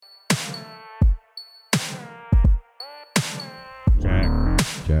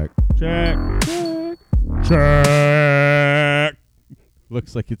Check. Check. Check.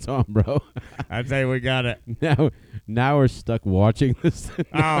 Looks like it's on, bro. I'd say we got it. Now we're stuck watching this.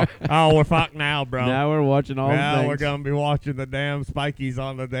 Oh, we're fucked now, bro. Now we're watching all the Now things. we're going to be watching the damn spikies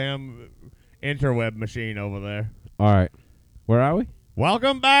on the damn interweb machine over there. All right. Where are we?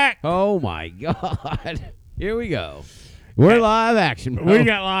 Welcome back. Oh, my God. Here we go. We're live action, bro. We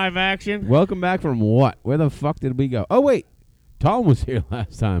got live action. Welcome back from what? Where the fuck did we go? Oh, wait. Tom was here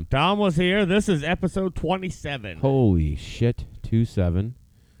last time. Tom was here. This is episode 27. Holy shit. 2-7.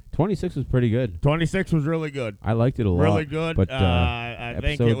 26 was pretty good. 26 was really good. I liked it a lot. Really good. But I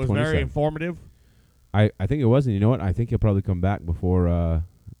think it was 27. very informative. I think it was, and you know what? I think he'll probably come back before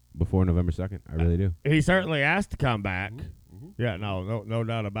November 2nd. I really do. He certainly asked to come back. Mm-hmm. Yeah, no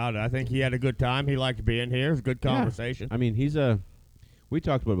doubt about it. I think he had a good time. He liked being here. It was a good conversation. I mean, we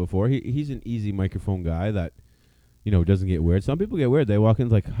talked about it before. He's an easy microphone guy that, doesn't get weird. Some people get weird. They walk in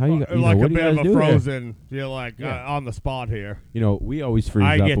like, how you, like what a do you bit guys of a do there? frozen, on the spot here. We always freeze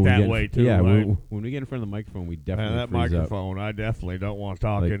I up. get when that we get way, too, Yeah, right? when we get in front of the microphone, we definitely That freeze microphone, I definitely don't want to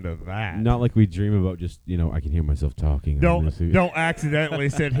talk Like, into that. up. Not like we dream about just, I can hear myself talking. Don't accidentally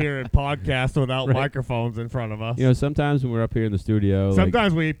sit here and podcast without Right. microphones in front of us. Sometimes when we're up here in the studio.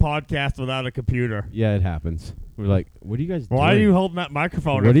 Sometimes we podcast without a computer. Yeah, it happens. We're like, what are you guys doing? Why are you holding that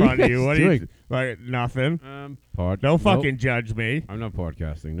microphone What in are you front of you? guys What doing? are you like? Nothing. Don't Nope. fucking judge me. I'm not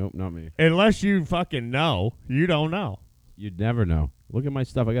podcasting. Nope, not me. Unless you fucking know, you don't know. You'd never know. Look at my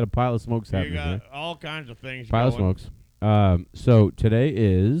stuff. I got a pile of smokes You happening got here. all kinds of things. Pile of going. smokes. So today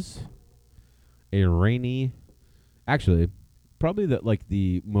is a rainy, actually, probably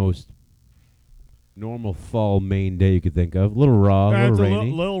the most normal fall Maine day you could think of. A little raw, a It's little a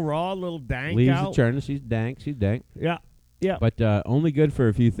rainy. little raw, a little dank Leaves out. are turning. She's dank. Yeah. But only good for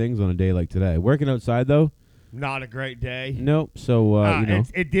a few things on a day like today. Working outside though, Not a great day. nope. So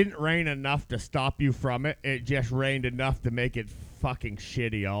It didn't rain enough to stop you from it. It just rained enough to make it fucking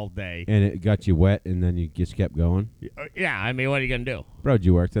shitty all day. and it got you wet, and then you just kept going. Yeah, I mean, what are you going to do? Bro, did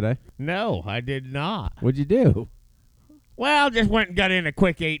you work today? No, I did not. What'd you do? Well, just went and got in a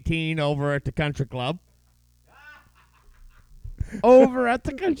quick 18 over at the country club. Over at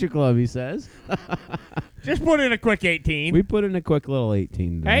the country club, he says. Just put in a quick 18. We put in a quick little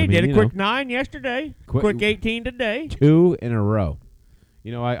 18 today. Hey, I mean, did a you quick know, 9 yesterday. Quick- Quick 18 today. 2 in a row.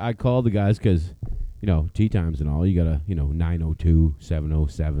 I called the guys because, tea times and all. You got to, 9:02,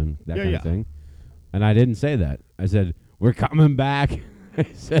 7:07, that kind Yeah. of thing. And I didn't say that. I said, we're coming back. I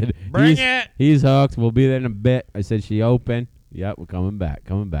said, Bring it. He's hooked. We'll be there in a bit. I said, she open. Yep, we're coming back.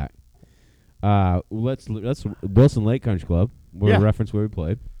 Let's Wilson Lake Country Club. We'll Yeah. reference where we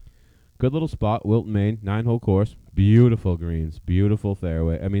played. Good little spot, Wilton, Maine, 9-hole course. Beautiful greens, beautiful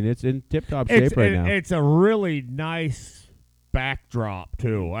fairway. I mean, it's in tip-top shape right now. It's a really nice backdrop,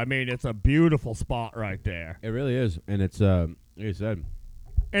 too. I mean, it's a beautiful spot right there. It really is, and it's like I said,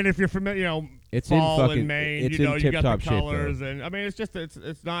 And if you're familiar, it's fall in fucking. in Maine, It's you in got the tip-top shape. colors, Though. and I mean, it's just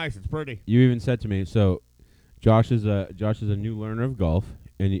it's nice, it's pretty. You even said to me, so Josh is a new learner of golf,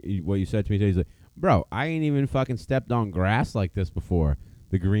 and what you said to me today is like, bro, I ain't even fucking stepped on grass like this before.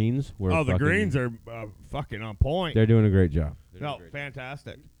 The greens were. The fucking- greens are fucking on point. They're doing a great job.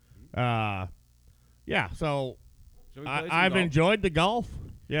 Fantastic. Yeah. So So we played some I've golf. enjoyed the golf.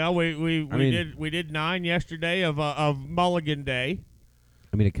 Yeah, we mean- did 9 yesterday of Mulligan Day.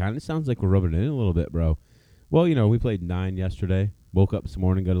 I mean, it kind of sounds like we're rubbing it in a little bit, bro. Well, we played 9 yesterday. Woke up this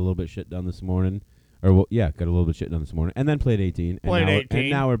morning, got a little bit shit done this morning. Got a little bit shit done this morning, and then played 18. Played 18. And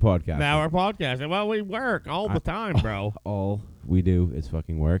now we're podcasting. Now we're podcasting. Well, we work all the time, bro. All we do is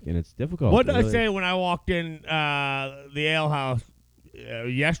fucking work, and it's difficult. What did It really I say when I walked in the ale house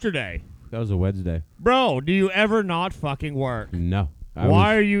yesterday? That was a Wednesday. Bro, do you ever not fucking work? No.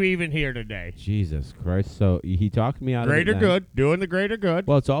 Why are you even here today? Jesus Christ. So he talked me out of it. Greater then. good. Doing the greater good.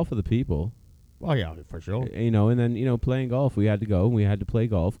 Well, it's all for the people. Well, yeah, for sure. And then, playing golf, we had to go, and we had to play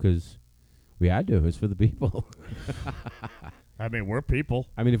golf because we had to. It was for the people. I mean, we're people.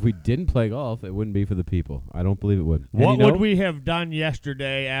 I mean, if we didn't play golf, it wouldn't be for the people. I don't believe it would. And What would we have done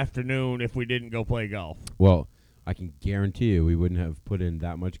yesterday afternoon if we didn't go play golf? Well, I can guarantee you we wouldn't have put in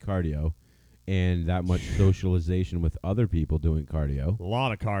that much cardio and that much socialization with other people doing cardio. A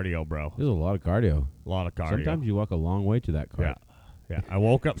lot of cardio, bro. There's a lot of cardio. A lot of cardio. Sometimes you walk a long way to that Yeah. cart. Yeah. I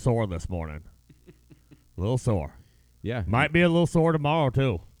woke up sore this morning. A little sore. Yeah. Might be a little sore tomorrow,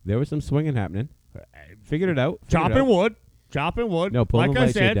 too. There was some swinging happening. Figured it out. Chopping wood. Chopping wood. No, pulling like the I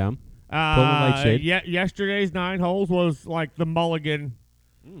light shade said, down. Pulling the light shade. Yesterday's 9 holes was like the Mulligan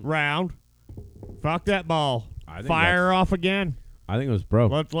round. Fuck that ball. I think Fire that's- off again. I think it was bro.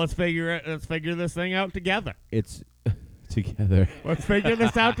 Let's figure this thing out together. It's together. Let's figure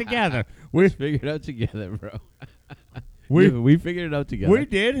this out together. We Let's figure it out together, bro. we we figured it out together. we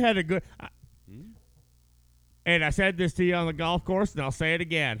did had a good. And I said this to you on the golf course, and I'll say it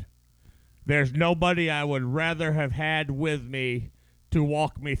again. There's nobody I would rather have had with me to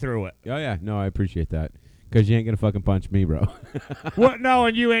walk me through it. Oh yeah, no, I appreciate that. Because you ain't gonna fucking punch me, bro. What? No,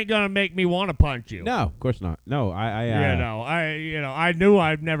 and you ain't gonna make me want to punch you. No, of course not. No, I I knew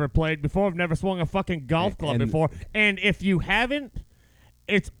I've never played before. I've never swung a fucking golf club and- before. And if you haven't,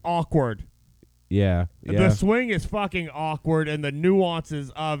 it's awkward. yeah. The swing is fucking awkward, and the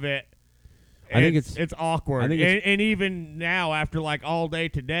nuances of it. I think it's awkward. I think it's- and even now, after like all day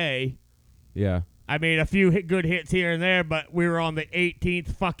today, yeah. I mean, a few good hits here and there, but we were on the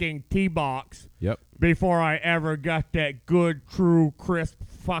 18th fucking tee box Yep. before I ever got that good, true, crisp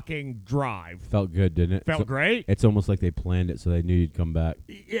fucking drive. Felt good, didn't it? Felt great. It's almost like they planned it so they knew you'd come back.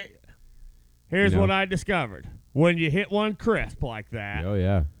 Here's You know? what I discovered. When you hit one crisp like that, Oh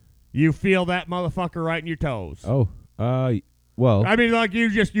yeah. you feel that motherfucker right in your toes. Oh. Well. I mean, like you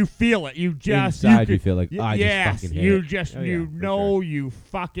feel it. You just Inside you you feel like, I just yes, fucking hit you it. just Oh, yeah, you for know you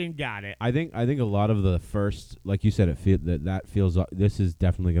fucking got it. I think a lot of the first, like you said, that feels. This is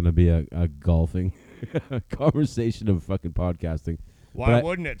definitely going to be a golfing conversation of fucking podcasting. Why But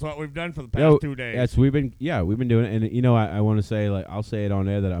wouldn't it? It's what we've done for the past 2 days. Yes, we've been doing it, and you know, I want to say, like, I'll say it on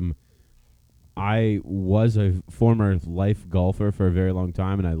air that I was a former life golfer for a very long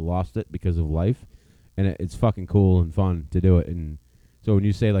time, and I lost it because of life, and it's fucking cool and fun to do it. And so when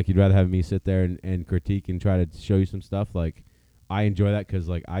you say like you'd rather have me sit there and critique and try to show you some stuff, like I enjoy that because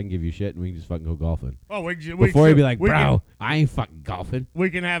like I can give you shit and we can just fucking go golfing. Oh, Before you'd be like, bro, I ain't fucking golfing. we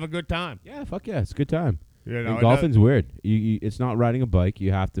can have a good time. Yeah, fuck yeah, it's a good time. You know, And golfing's weird. It's not riding a bike.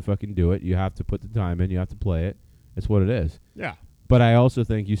 You have to fucking do it. You have to put the time in. You have to play it. It's what it is. yeah. But I also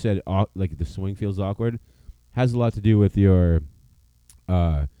think you said like the swing feels awkward. Has a lot to do with your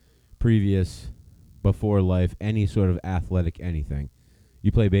previous, before life, any sort of athletic anything.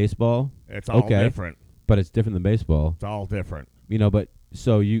 You play baseball, It's all Okay. different. but it's different than baseball. It's all different. You know, but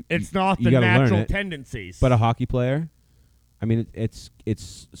so It's not you the gotta learn natural it. tendencies. But a hockey player, I mean, it's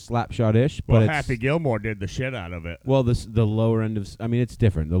slap shot-ish, well, but it's Happy Gilmore did the shit out of it. well, the lower end of I mean, it's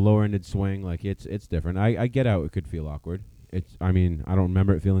different. The lower ended swing, like it's different. I get how it could feel awkward. I mean, I don't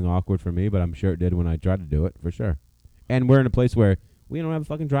remember it feeling awkward for me, but I'm sure it did when I tried to do it for sure. And we're in a place where we don't have a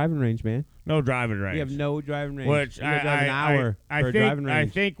fucking driving range, man. No driving range. We have no driving range. Which we gotta drive an hour I for a think driving range.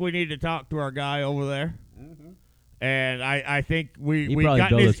 I think we need to talk to our guy over there. And I think He we probably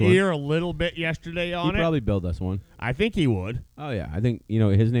got in built his this one. ear a little bit yesterday on He'd it. probably build us one. I think he would. Oh yeah, I think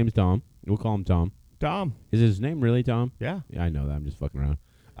his name's Tom. We'll call him Tom. Tom. Is his name really Tom? Yeah. Yeah, I know that. I'm just fucking around.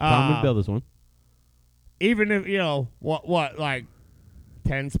 Tom would build us one. Even if what like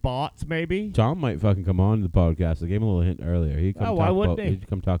 10 spots maybe. Tom might fucking come on the podcast. I gave him a little hint earlier. He'd come why wouldn't he? He'd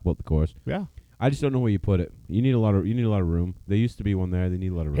come talk about the course. Yeah. I just don't know where you put it. You need a lot of room. There used to be one there. They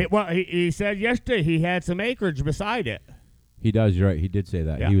need a lot of room. He said yesterday he had some acreage beside it. He does. You're right. He did say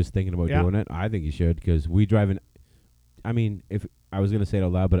that. Yeah. He was thinking about Yeah. doing it. I think he should because we drive in. I mean, if I was gonna say it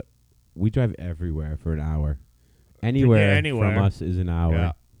out loud, but we drive everywhere for an hour. Anywhere, anywhere. from us is an hour.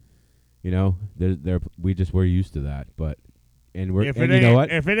 Yeah. You know, we're used to that. But If and it you know ain't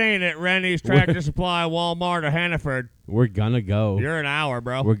what? if it ain't at Rennie's Tractor Supply, Walmart, or Hannaford, We're gonna go. you're an hour,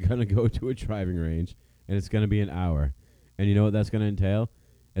 bro. We're gonna go to a driving range, and it's gonna be an hour. And you know what that's gonna entail?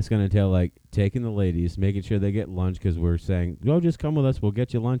 It's gonna entail like taking the ladies, making sure they get lunch because we're saying, "Go, just come with us. We'll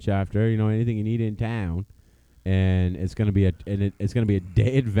get you lunch after. You know, anything you need in town." And it's gonna be it's gonna be a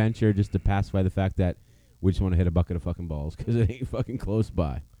day adventure just to pacify the fact that we just want to hit a bucket of fucking balls because it ain't fucking close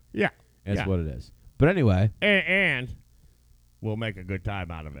by. Yeah. That's Yeah. what it is. But anyway, And we'll make a good time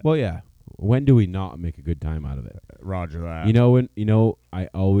out of it. well, yeah. When do we not make a good time out of it? Roger that. You know, I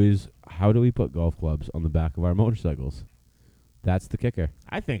always. How do we put golf clubs on the back of our motorcycles? That's the kicker.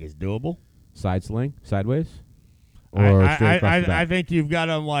 I think it's doable. Side sling, sideways, or straight across the back? I think you've got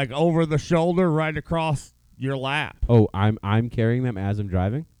them like over the shoulder, right across your lap. Oh, I'm carrying them as I'm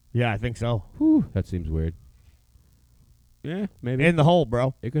driving. Yeah, I think so. Whew, that seems weird. Yeah, maybe In the hole,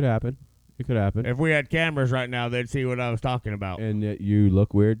 bro. it could happen. It could happen. If we had cameras right now, they'd see what I was talking about. And yet you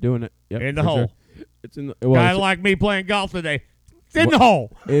look weird doing it. Yep, In the for hole. sure. It's in the. Well, Guy it's- like me playing golf today. It's in the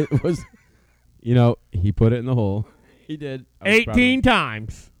hole. it was. He put it in the hole. He did. I was proud of him. 18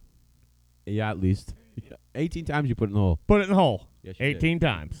 times. Yeah, at least. 18 times you put it in the hole. Put it in the hole. Yes, you 18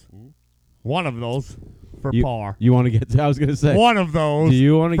 times. Mhm. One of those for You- par. You want to get to? I was gonna say. One of those. Do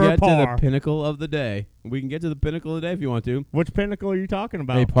you want to for get to par. the pinnacle of the day? We can get to the pinnacle of the day if you want to. Which pinnacle are you talking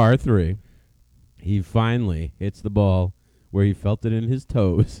about? A par 3. He finally hits the ball where he felt it in his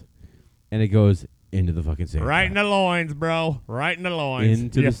toes, and it goes into the fucking sand Right in trap. the loins, bro. Right in the loins.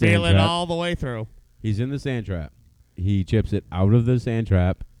 Into you the sand feel it trap. all the way through. He's in the sand trap. He chips it out of the sand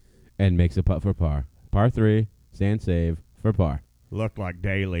trap and makes a putt for par. Par 3, sand save for par. Looked like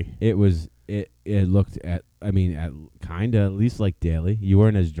Daly. It was it looked at at least like Daly. You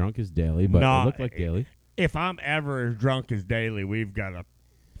weren't as drunk as Daly, but No, it looked like Daly. If I'm ever as drunk as Daly, we've got a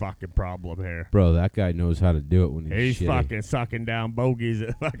fucking problem here. Bro, that guy knows how to do it when he's He's shitty. fucking sucking down bogeys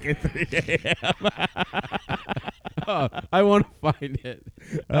at fucking 3 a.m. Oh, I want to find it.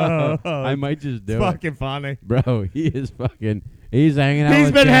 I might just do It's it. fucking funny. Bro, he is fucking. He's hanging out. He's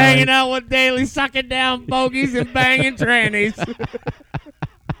with been Daly. hanging out with Daly, sucking down bogeys and banging trannies.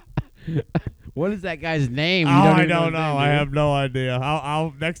 What is that guy's name? You I even don't his know. name, I do you? have no idea.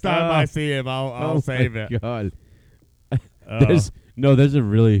 I'll next time Oh. I see him, I'll Oh save my it. God. Oh. There's a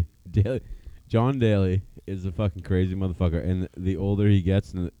really John Daly is a fucking crazy motherfucker, and the older he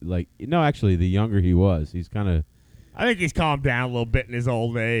gets, and actually, the younger he was, he's kind of. I think he's calmed down a little bit in his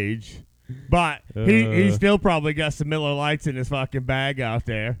old age, but he still probably got some Miller Lights in his fucking bag out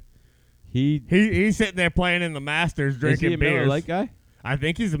there. He's sitting there playing in the Masters, Is drinking he a Miller beers. Lite guy? I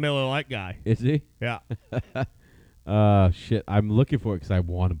think he's a Miller Lite guy. Is he? Yeah. Shit. I'm looking for it because I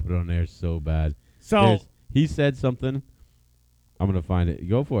want to put it on there so bad. So He said something. I'm gonna find it.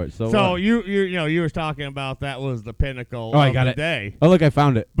 Go for it. So what? you were talking about that was the pinnacle I of got the it. day, Oh, look, I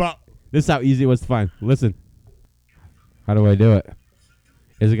found it. but This is how easy it was to find. Listen. How do I do it?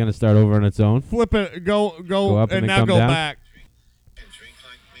 Is it gonna start over on its own? flip it, go Go up and and then now come go down? back. Can't drink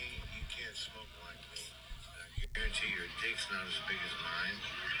like me, you can't smoke like me. I guarantee your dick's not as big as mine.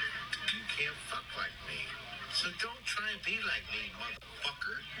 You can't fuck like me. So don't try and be like me,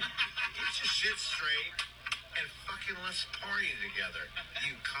 motherfucker. Get your shit straight and fucking let's party together,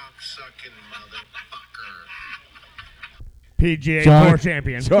 you cocksucking motherfucker. PGA John- Tour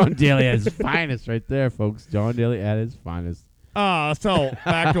champion. John Daly at his finest, right there, folks. John Daly at his finest. So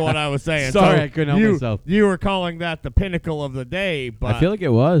back to what I was saying. Sorry, So I couldn't help myself. You were calling that the pinnacle of the day, but I feel like it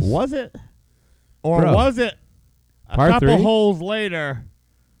was. was it? Or Bro. was it a Par couple 3? holes later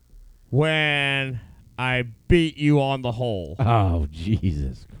when I beat you on the hole? Oh,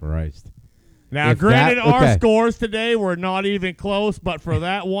 Jesus Christ. Now, If granted, that- our okay. scores today were not even close, but for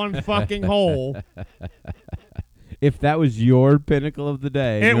that one fucking hole, If that was your pinnacle of the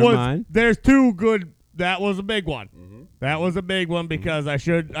day, it never was. mind. There's two good. That was a big one. Mm-hmm. That was a big one because I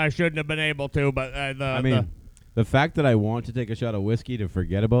shouldn't have been able to. But the fact that I want to take a shot of whiskey to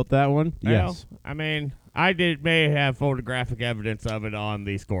forget about that one, yes. I mean, may have photographic evidence of it on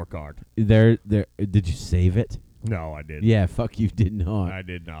the scorecard. There. Did you save it? No, I did. Yeah, fuck, you did not. I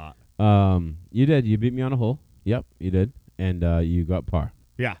did not. You did. You beat me on a hole. Yep, you did, and you got par.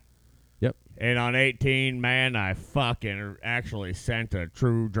 Yeah. Yep. And on 18, man, I fucking actually sent a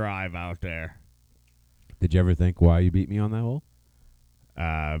true drive out there. Did you ever think why you beat me on that hole?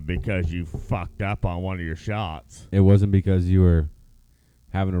 Because you fucked up on one of your shots. It wasn't because you were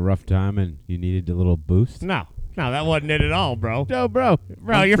having a rough time and you needed a little boost. No, that wasn't it at all, bro. No, bro.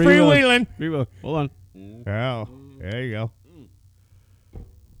 Bro, I'm you're freewheeling. freewheeling. Freewheel. Hold on. Oh, there you go.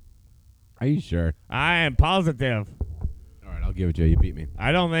 Are you sure? I am positive. All right, I'll give it to you. You beat me.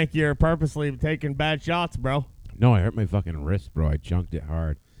 I don't think you're purposely taking bad shots, bro. No, I hurt my fucking wrist, bro. I chunked it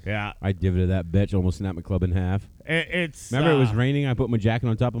hard. Yeah, I divoted that bitch, almost snapped my club in half. it's. Remember, it was raining. I put my jacket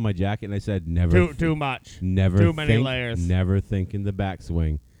on top of my jacket, and I said, "Never, too much. never, too many think- layers. never think in the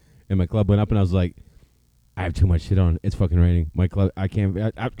backswing." And my club went up, and I was like, "I have too much shit on. It's fucking raining. My club, I can't."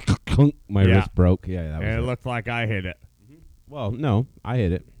 My Yeah. wrist broke. Yeah, that was And it it. looked like I hit it, Well, no, I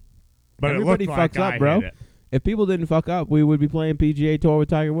hit it. but Everybody it looked like fucks up, I bro. hit it. If people didn't fuck up, we would be playing PGA Tour with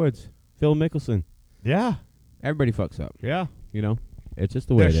Tiger Woods, Phil Mickelson. Yeah, Everybody fucks up. yeah. You know, it's just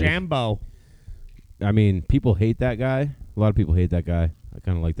the way it is. DeChambeau. I mean, people hate that guy. A lot of people hate that guy. I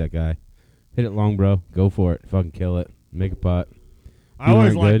kind of like that guy. Hit it long, bro. Go for it. Fucking kill it. Make a putt. I always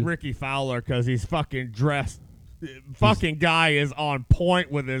weren't like good. Ricky Fowler because he's fucking dressed. Fucking guy is on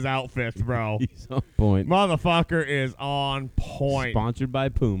point with his outfits, bro. He's on point. Motherfucker is on point. Sponsored by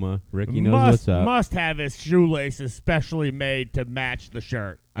Puma. Ricky knows what's up. Must have his shoelaces specially made to match the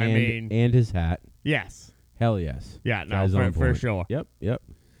shirt. and his hat. Yes. Hell yes. Yeah, no, Guy's on for point. sure. Yep.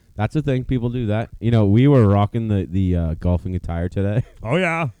 That's the thing. People do that. You know, we were rocking the golfing attire today. Oh,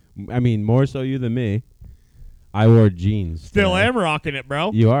 yeah. I mean, more so you than me. I wore jeans. Still today. am rocking it,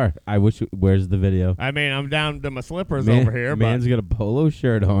 bro. You are. I wish. Where's the video? I mean, I'm down to my slippers over here, Man's got a polo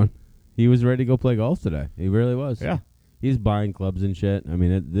shirt on. He was ready to go play golf today. He really was. Yeah. He's buying clubs and shit. I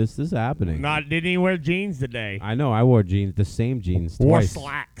mean, this is happening. didn't he wear jeans today? I know. I wore jeans, the same jeans Wore twice.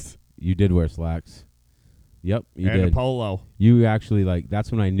 slacks. You did wear slacks. Yep, you and did. a polo. You actually, like,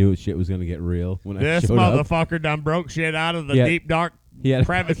 that's when I knew shit was going to get real. When This I showed up. motherfucker done broke shit out of the Yeah. deep, dark He had a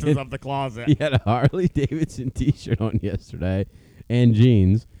crevices fucking- of the closet. He had a Harley Davidson T-shirt on yesterday and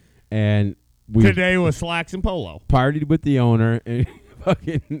jeans, and we Today was slacks and polo. partied with the owner and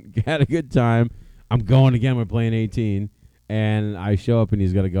fucking had a good time. I'm going again. We're playing 18, and I show up and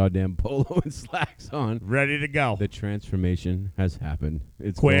he's got a goddamn polo and slacks on. Ready to go. The transformation has happened.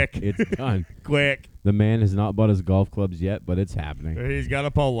 It's Quick. It's done. Quick. The man has not bought his golf clubs yet, but it's happening. He's got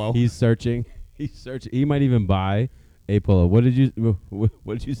a polo. He's searching. He's searching. He might even buy a polo. What did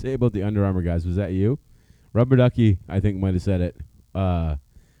you say about the Under Armour guys? Was that you? Rubber Ducky, I think, might have said it.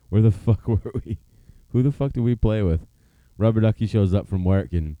 Where the fuck were we? Who the fuck did we play with? Rubber Ducky shows up from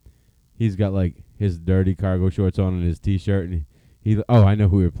work and he's got like his dirty cargo shorts on and his T-shirt and he I know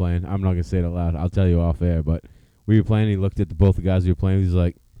who we were playing. I'm not gonna say it out loud. I'll tell you off air. But we were playing. He looked at both the guys we were playing. He's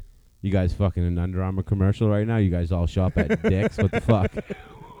like, "You guys fucking an Under Armour commercial right now? You guys all shop at Dick's? What the fuck?"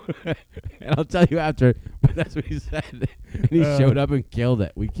 And I'll tell you after. But that's what he said. And he showed up and killed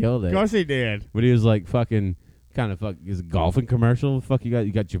it. We killed Of it. course he did. But he was like fucking. Kind of fuck is a golfing commercial. Fuck you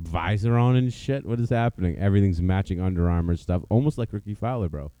got your visor on and shit. What is happening? Everything's matching Under Armour stuff, almost like Ricky Fowler,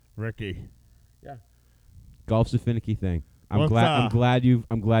 bro. Ricky. Golf's a finicky thing. I'm What's glad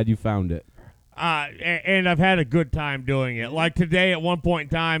you found it. And I've had a good time doing it. Like today at one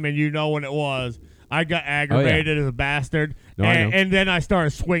point in time, and you know when it was, I got aggravated as a bastard. No, I know. And then I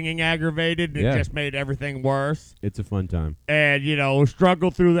started swinging aggravated, and it just made everything worse. It's a fun time. And,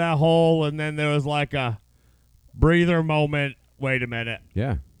 struggled through that hole, and then there was like a breather moment. Wait a minute.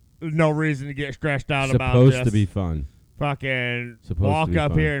 Yeah. No reason to get stressed out about Supposed this. to be fun. Fucking Supposed to walk be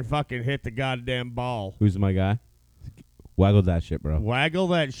up fun. here and fucking hit the goddamn ball. Who's my guy? Waggle that shit, bro. Waggle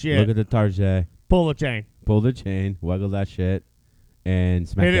that shit. Look at the target. Pull the chain. Pull the chain. Waggle that shit. And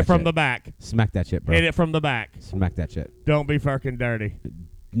smack Hit that it from shit. the back. Smack that shit, bro. Hit it from the back. Smack that shit. Don't be fucking dirty.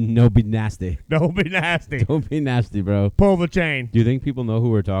 No, be nasty. Don't be nasty. Don't be nasty, bro. Pull the chain. Do you think people know who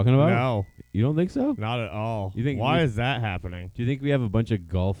we're talking about? No, You don't think so? not at all. You think Why we- is that happening? Do you think we have a bunch of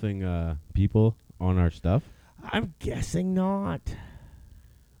golfing people on our stuff? I'm guessing not.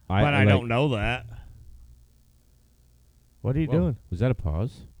 But I don't know that. What are you Whoa, doing? Was that a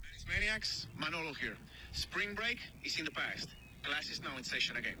pause? Maniacs, Manolo here. Spring break is in the past. Class is now in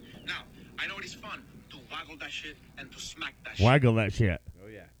session again. Now, I know it is fun to waggle that shit and to smack that shit. Waggle that shit. Oh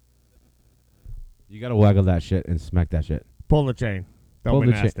yeah. You gotta waggle that shit and smack that shit. Pull the chain. Don't Pull be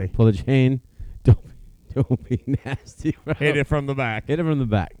the nasty. Pull the chain. Don't be nasty, bro. Hit it from the back. Hit it from the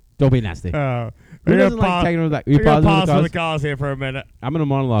back. Don't be nasty. Who Who doesn't like taking it from the back? You We're gonna pause pause for the the cause? cause here for a minute. I'm gonna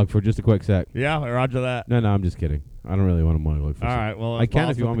monologue for just a quick sec. Yeah, roger that. No, I'm just kidding. I don't really want to monologue for All a sec. right, well, I let's can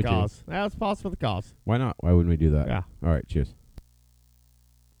pause if you for want the me to. cause. Yeah, let's pause for the cause. Why not? Why wouldn't we do that? Yeah. All right, cheers.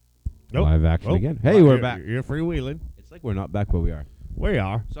 Nope. Live action Nope. again. Hey, we're back. You're freewheeling. It's like we're not back, but we are. We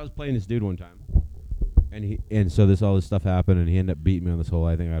are. So I was playing this dude one time, and so all this stuff happened, and he ended up beating me on this hole.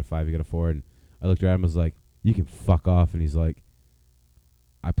 I think I got a 5, he got a 4, and I looked at him and was like, "You can fuck off," and he's like,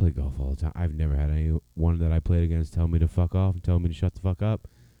 "I play golf all the time. I've never had anyone that I played against tell me to fuck off and tell me to shut the fuck up."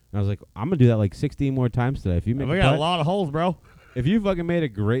 And I was like, "I'm gonna do that like 16 more times today. If you make We a got putt, a lot of holes, bro. if you fucking made a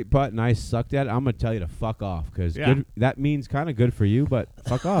great putt and I sucked at it, I'm gonna tell you to fuck off because Yeah. that means kind of good for you, but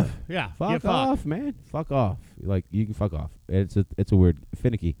fuck off." Yeah, Fuck get fucked. off, man. Fuck off. Like, you can fuck off. It's a weird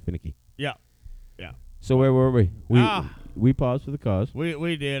finicky. Yeah. Yeah. So where were we? Ah. We paused for the cause.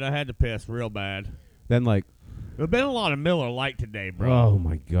 We did. I had to piss real bad. Then like, There's been a lot of Miller Lite today, bro. oh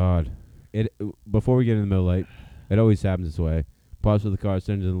my god. It before we get in the middle light, it always happens this way. Pause for the car,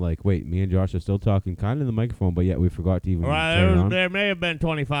 turns and like, wait, me and Josh are still talking kind of in the microphone, but yet we forgot to even Right, turn it on. there may have been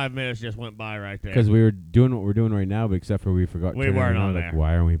 25 minutes just went by right there. Because we were doing what we're doing right now, but except for we forgot to We turn weren't it on. on Like, there.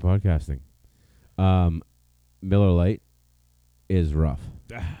 why aren't we podcasting? Miller Lite is rough.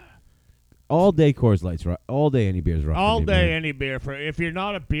 All day Coors Light's rough. All day any beer's rough. all for me, day man. any beer for if you're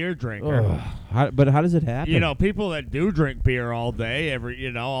not a beer drinker. Ugh. But how does it happen? People that do drink beer all day,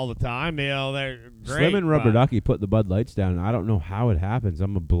 all the time, they're great. Slim and Rubber but- Ducky put the Bud Lights down, and I don't know how it happens.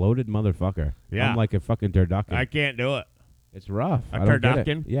 I'm a bloated motherfucker. Yeah. I'm like a fucking turducken. I can't do it. It's rough. A I don't get it.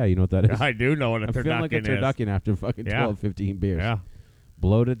 turducken? Yeah, you know what that is. I do know what a I'm feeling like a turducken is. turducken after fucking Yeah. 12, 15 beers. Yeah.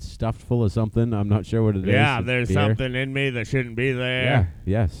 Bloated, stuffed full of something. I'm not sure what it is. Yeah, It's there's beer. something in me that shouldn't be Yeah. there.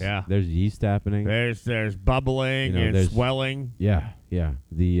 Yes. Yeah. There's yeast happening. There's bubbling and there's- swelling. Yeah. Yeah.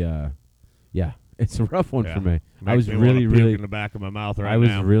 Yeah. It's a rough one Yeah. for me. I Makes was me wanna really, puke really. in the back of my mouth right I was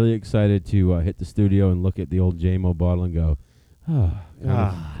now. really excited to hit the studio and look at the old JMO bottle and go, oh,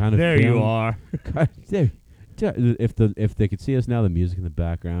 kind of there you feeling- are. there, if they could see us now, the music in the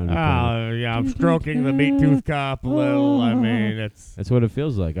background. Oh, yeah, I'm stroking the meat tooth cup a little. I mean, that's what it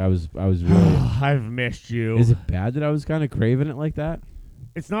feels like. I was really. I've missed you. Is it bad that I was kind of craving it like that?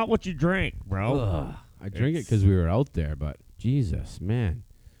 It's not what you drink, bro. Ugh. I drink it because we were out there, but Jesus, man.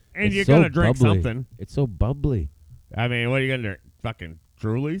 And It's you're so going to drink bubbly. something. It's so bubbly. I mean, what are you going to drink? Fucking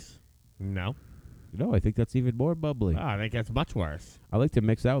Trulies? No. No, I think that's even more bubbly. Oh, I think that's much worse. I like to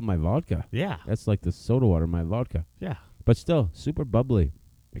mix that with my vodka. Yeah. That's like the soda water in my vodka. Yeah. But still, super bubbly.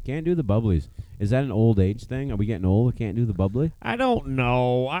 I can't do the bubblies. Is that an old age thing? Are we getting old? I can't do the bubbly? I don't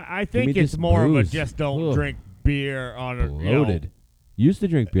know. I Give me think it's just more of a booze. just don't Ugh. drink beer on a Bloated. Used to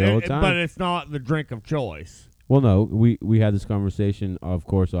drink beer all the time. But it's not the drink of choice. Well, no, we had this conversation, of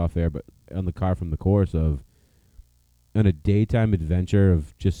course, off air, but on the car from the course of on a daytime adventure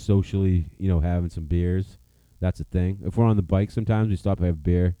of just socially, having some beers. That's a thing. If we're on the bike, sometimes we stop to have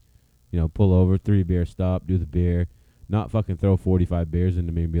beer. Pull over, 3 beer, stop, do the beer. Not fucking throw 45 beers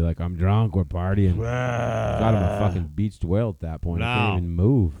into me and be like, I'm drunk, we're partying. God, I'm a fucking beached whale at that point. I can't even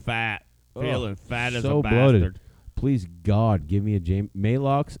move. Fat. Ugh, Feeling fat as so a bloated. bastard. Please, God, give me a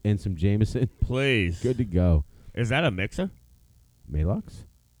Maalox and some Jameson. Please. Good to go. Is that a mixer? Maalox?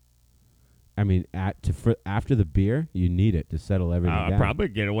 I mean, after the beer, you need it to settle everything down. I'd probably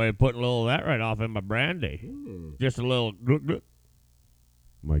get away with putting a little of that right off in my brandy. Just a little.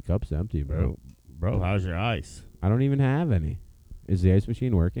 My cup's empty, bro. Bro, how's your ice? I don't even have any. Is the ice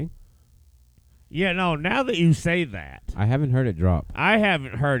machine working? Yeah, no, now that you say that, I haven't heard it drop. I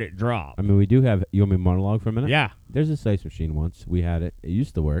haven't heard it drop. I mean, we do have... You want me to monologue for a minute? Yeah. There's this ice machine once. We had it. It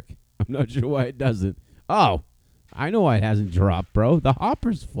used to work. I'm not sure why it doesn't. Oh, I know why it hasn't dropped, bro. The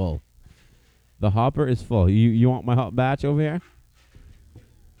hopper's full. The hopper is full. You want my hot batch over here?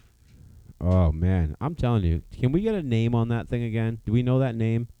 Oh, man. I'm telling you. Can we get a name on that thing again? Do we know that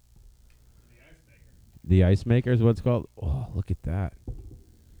name? The Ice Maker is what it's called? Oh, look at that.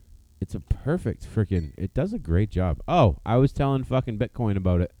 It's a perfect freaking... It does a great job. Oh, I was telling fucking Bitcoin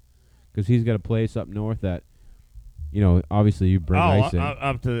about it. Because he's got a place up north that, obviously you bring ice in.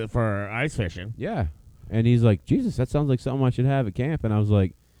 Up to for ice fishing. Yeah. And he's like, Jesus, that sounds like something I should have at camp. And I was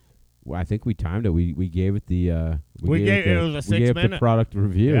like, well, I think we timed it. We gave it the... It was a we 6 gave minute. the product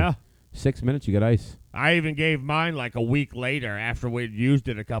review. Yeah. 6 minutes, you got ice. I even gave mine like a week later after we'd used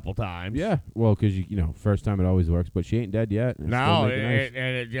it a couple times. Yeah. Well, because, first time it always works. But she ain't dead yet. It's No, still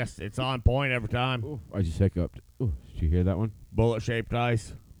making ice. it's on point every time. Ooh, I just hiccuped. Ooh, did you hear that one? Bullet shaped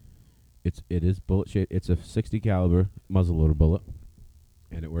ice. It is bullet shaped. It's a 60 caliber muzzleloader bullet,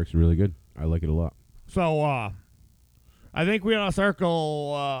 and it works really good. I like it a lot. So, I think we ought to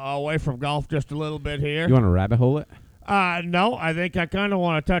circle away from golf just a little bit here. You want to rabbit hole it? No, I think I kind of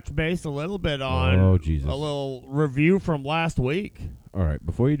want to touch base a little bit on Oh, Jesus. a little review from last week. All right,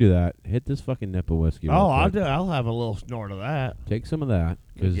 before you do that, hit this fucking nip of whiskey. real quick. I'll have a little snort of that. Take some of that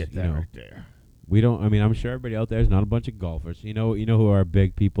because Get that right there. we don't. I mean, I'm sure everybody out there is not a bunch of golfers. You know who our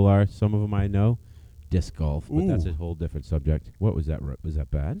big people are. Some of them I know, disc golf, but that's a Ooh. whole different subject. What was that? Was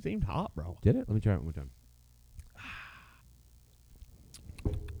that bad? Seemed hot, bro. Did it? Let me try it one more time.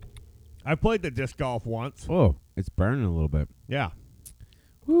 I played the disc golf once. Oh, it's burning a little bit. Yeah.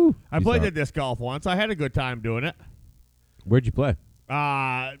 Woo! I played the disc golf once. I had a good time doing it. Where'd you play?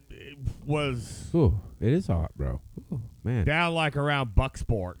 It was Ooh, it is hot, bro. Ooh, man. down like around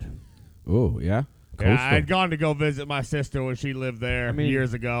Bucksport. Oh, yeah. Yeah, Coastal. I'd gone to go visit my sister when she lived there I mean-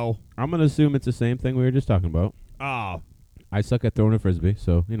 years ago. I'm gonna assume it's the same thing we were just talking about. Oh, I suck at throwing a frisbee,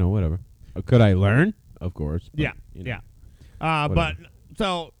 so whatever. Could I learn? Of course. But, yeah, you know. yeah. But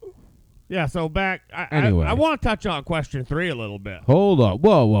whatever. so back. Anyway. I want to touch on question 3 a little bit. Hold on.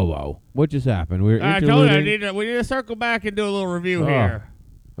 Whoa. What just happened? We're I told you interluding. we need to circle back and do a little review Oh. here.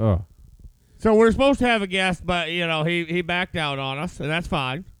 Oh, So we're supposed to have a guest, but he backed out on us, and that's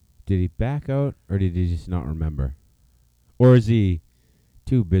fine. did he back out, or did he just not remember? Or is he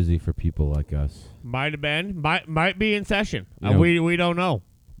too busy for people like us? Might have been, might be in session. You know- We don't know.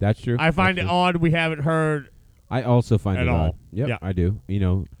 That's true. I find it That's odd we haven't heard true. I also find at it all. odd. Yep, Yeah. I do.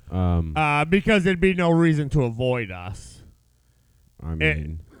 because there'd be no reason to avoid us. I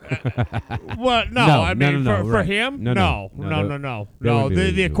mean, Well, no, No, I mean no, for right. him, No. no. there would be The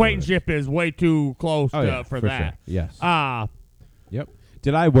reason to avoid acquaintanceship is way too close oh, yeah, for for that. Sure. Yes. Yep.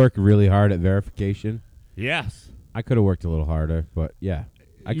 Did I work really hard at verification? Yes. I could have worked a little harder, but yeah.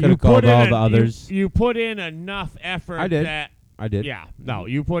 I You could have put called in all a- the others. You put in enough effort. I did. That I did. yeah. No,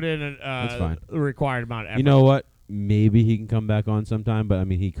 you put in That's fine. a required amount of effort. You know what? Maybe he can come back on sometime, but I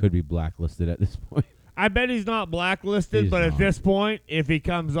mean, he could be blacklisted at this point. I bet he's not blacklisted, He's but not. at this point, if he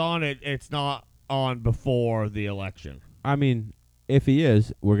comes on, it's not on before the election. I mean, if he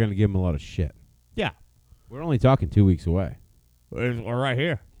is, we're going to give him a lot of shit. Yeah. We're only talking 2 weeks away, We're right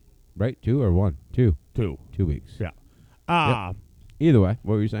here. right? 2 or 1? 2. 2. 2 weeks. Yeah. Either way,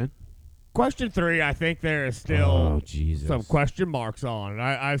 what were you saying? Question 3, I think there is still Oh, Jesus. some question marks on.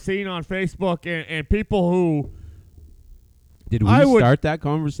 I've seen on Facebook and people who Did we start that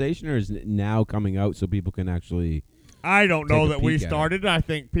conversation, or is it now coming out so people can actually... I don't know Take a that we peek at it. started. I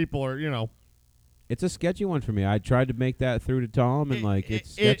think people are, It's a sketchy one for me. I tried to make that through to Tom, and, it's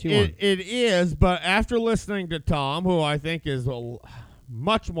a sketchy one. It is, but after listening to Tom, who I think is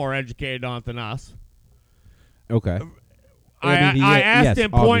much more educated on it than us, Okay. I asked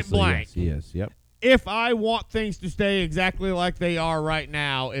him point blank, Yes, he is. Yep. if I want things to stay exactly like they are right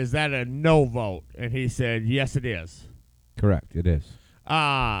now, is that a no vote? And he said, yes, it is. Correct. It is.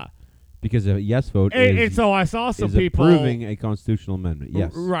 And Because a yes vote is, so I saw some is people approving a constitutional amendment.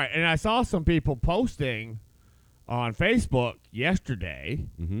 Yes. right, and I saw some people posting on Facebook yesterday,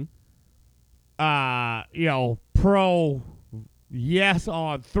 Mm-hmm. pro yes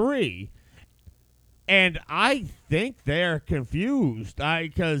on 3, and I think they're confused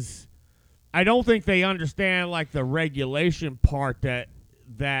because I don't think they understand the regulation part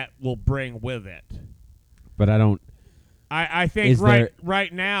that will bring with it. But I don't... I think Is there-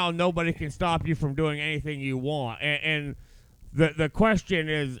 right now nobody can stop you from doing anything you want, and the question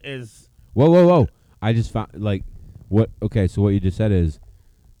is Whoa. I just found, what... Okay, so what you just said is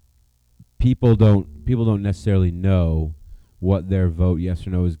people don't necessarily know what their vote, yes or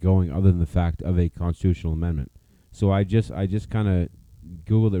no, is going, other than the fact of a constitutional amendment. So I just kind of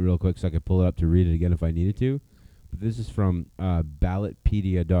Googled it real quick so I could pull it up to read it again if I needed to. But this is from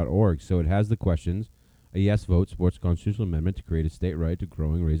ballotpedia.org. So it has the questions. A yes vote supports a constitutional amendment to create a state right to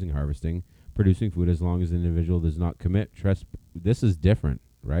growing, raising, harvesting, producing food as long as the individual does not commit trespass. This is different,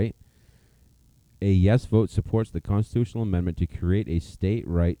 right? A yes vote supports the constitutional amendment to create a state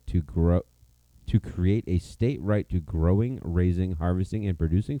right to grow, to create a state right to growing, raising, harvesting, and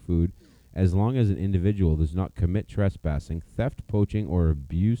producing food as long as an individual does not commit trespassing, theft, poaching, or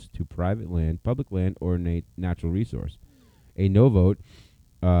abuse to private land, public land, or natural resource. A no vote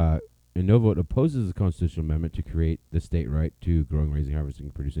opposes the constitutional amendment to create the state right to growing, raising, harvesting,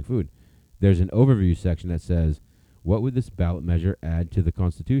 and producing food. There's an overview section that says, what would this ballot measure add to the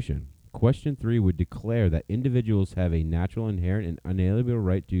Constitution? Question 3 would declare that individuals have a natural, inherent, and unalienable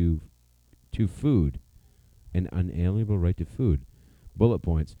right to food. An unalienable right to food. Bullet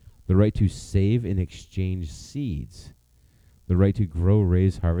points. The right to save and exchange seeds. The right to grow,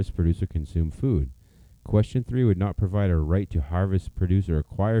 raise, harvest, produce, or consume food. Question 3 would not provide a right to harvest, produce, or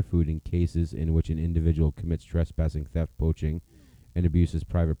acquire food in cases in which an individual commits trespassing, theft, poaching, and abuses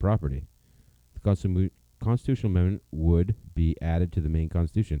private property. The constitutional amendment would be added to the main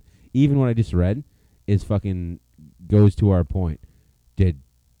constitution. Even what I just read is fucking goes to our point. Did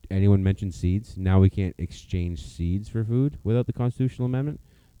anyone mention seeds? Now we can't exchange seeds for food without the constitutional amendment.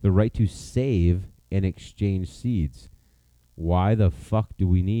 The right to save and exchange seeds. Why the fuck do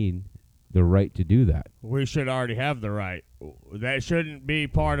we need the right to do that? we should already have the right. That shouldn't be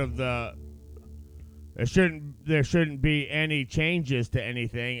part of the. There shouldn't be any changes to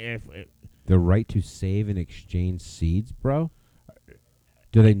anything The right to save and exchange seeds, bro?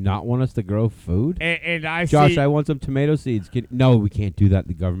 Do they not want us to grow food? and I Josh, see, I want some tomato seeds. No, we can't do that.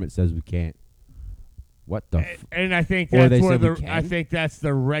 The government says we can't. What the and I think Or that's they where said we I can? think that's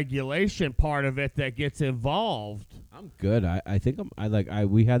the regulation part of it that gets involved. I'm good. I think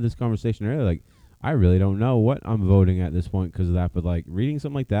we had this conversation earlier. I really don't know what I'm voting at this point because of that. But reading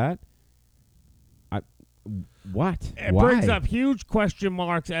something like that, what? It Why? brings up huge question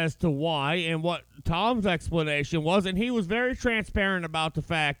marks as to why and what Tom's explanation was, and he was very transparent about the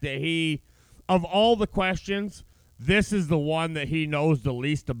fact that of all the questions, this is the one that he knows the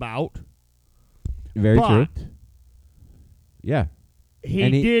least about. Very true. But Yeah. he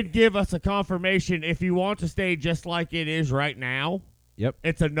And he- did give us a confirmation. If you want to stay just like it is right now, Yep.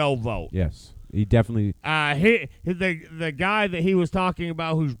 it's a no vote. Yes. He definitely. The guy that he was talking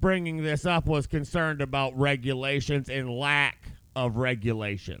about who's bringing this up was concerned about regulations and lack of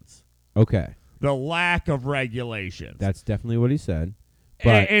regulations. Okay. The lack of regulations. That's definitely what he said.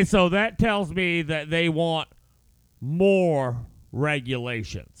 But and so that tells me that they want more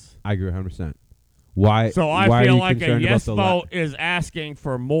regulations. I agree 100%. Why? So I why are feel you like a concerned about yes the vote is asking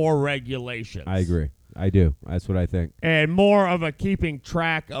for more regulations. I agree. I do. That's what I think. And more of a keeping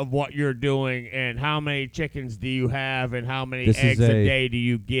track of what you're doing and how many chickens do you have and how many This is eggs a a- day do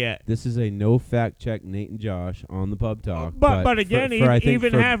you get. This is a no fact check, Nate and Josh on the pub talk. But again, I think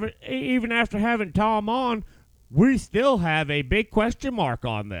even after having Tom on, we still have a big question mark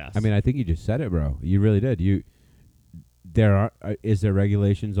on this. I mean, I think you just said it, bro. You really did. Is there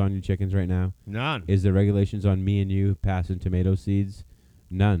regulations on your chickens right now? None. Is there regulations on me and you passing tomato seeds?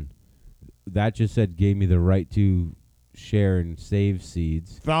 None. That just gave me the right to share and save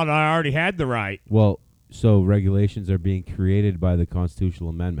seeds. Thought I already had the right. Well, so regulations are being created by the constitutional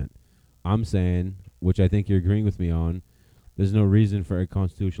amendment. I'm saying, which I think you're agreeing with me on, there's no reason for a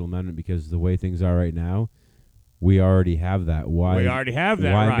constitutional amendment because the way things are right now, we already have that. Why? We already have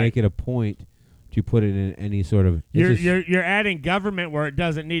that Why right. make it a point to put it in any sort of? You're adding government where it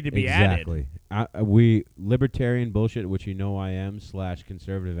doesn't need to be added. Exactly. We libertarian bullshit, which you know I am /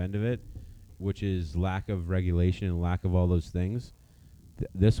 conservative end of it, which is lack of regulation and lack of all those things.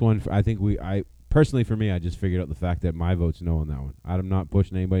 This one, I think I personally, for me, I just figured out the fact that my vote's no on that one. I'm not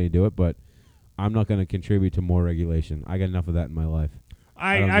pushing anybody to do it, but I'm not going to contribute to more regulation. I got enough of that in my life.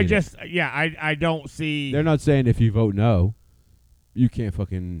 I don't see. They're not saying if you vote no, you can't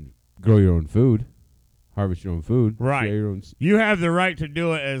fucking grow your own food, harvest your own food. Right. Share your own You have the right to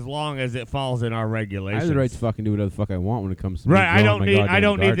do it as long as it falls in our I regulations. have the right to fucking do whatever the fuck I want when it comes to me Right. I growing don't my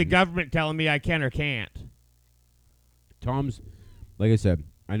goddamn need the garden. government telling me I can or can't. Tom's, like I said,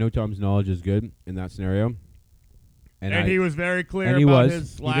 I know Tom's knowledge is good in that scenario, And he was very clear and he about was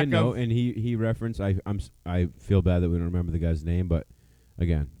his he lack didn't know, of. and he referenced. I feel bad that we don't remember the guy's name, but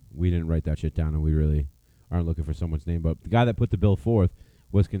again, we didn't write that shit down, and we really aren't looking for someone's name. But the guy that put the bill forth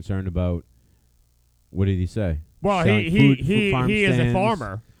was concerned about. What did he say? Well, Selling farm he is a stands,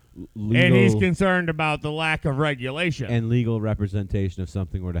 farmer, legal, and he's concerned about the lack of regulation. and legal representation if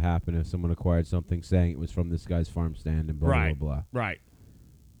something were to happen if someone acquired something saying it was from this guy's farm stand and blah Right. blah blah. Right.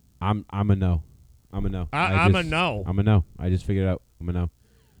 I'm a no. I'm a no. I'm a no. I'm a no. I just figured it out. I'm a no.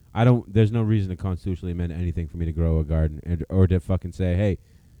 I don't. There's no reason to constitutionally amend anything for me to grow a garden or to fucking say, hey,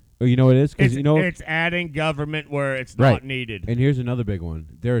 oh, you know what it is? Because It's adding government where it's Right. not needed. And here's another big one.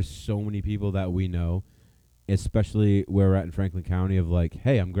 There are so many people that we know, especially where we're at in Franklin County, of like,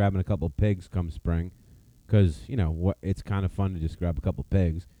 hey, I'm grabbing a couple pigs come spring, because it's kind of fun to just grab a couple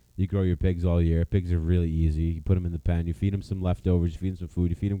pigs. You grow your pigs all year. Pigs are really easy. You put them in the pen. You feed them some leftovers. You feed them some food.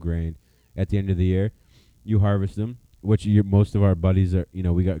 You feed them grain. At the end of the year, you harvest them. Which most of our buddies are.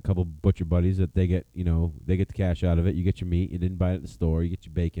 We got a couple butcher buddies that they get. They get the cash out of it. You get your meat. You didn't buy it at the store. You get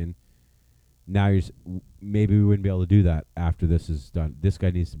your bacon. Now maybe we wouldn't be able to do that after this is done. This guy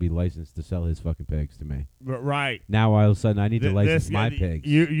needs to be licensed to sell his fucking pigs to me. Right. Now all of a sudden I need to license my pigs.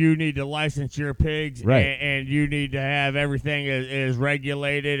 You need to license your pigs, Right. and you need to have everything is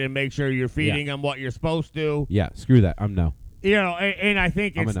regulated and make sure you're feeding them what you're supposed to. Yeah, screw that. I'm no. And I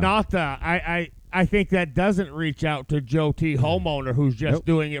think I'm it's a no. not I think that doesn't reach out to Joe T. homeowner who's just Nope.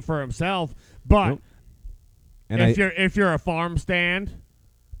 doing it for himself. But Nope. And if you're a farm stand,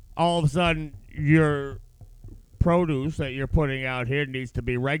 all of a sudden your produce that you're putting out here needs to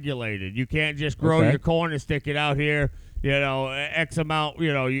be regulated. You can't just grow Okay. your corn and stick it out here. X amount.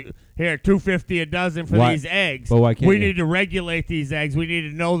 Here $2.50 a dozen for Why- these eggs. but why can't we you? need to regulate these eggs? We need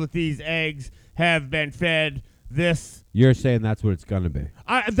to know that these eggs have been fed this. You're saying that's what it's gonna be.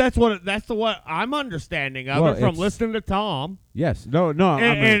 That's what I'm understanding of Well, it from it's- listening to Tom. Yes. No. And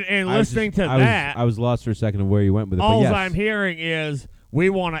I was listening just- to I was- that. I was lost for a second of where you went with it. All but yes. I'm hearing is we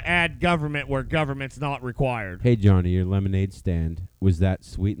want to add government where government's not required. Hey Johnny, your lemonade stand, was that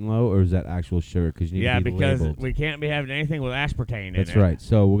sweet and low or was that actual sugar? Because you need Yeah, to be because labeled. we can't be having anything with aspartame in it. That's right.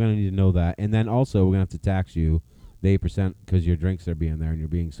 So we're gonna need to know that, and then also we're gonna have to tax you the 8% because your drinks are being there and you're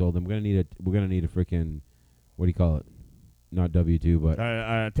being sold. And we're gonna need a freaking, what do you call it? Not W-2, but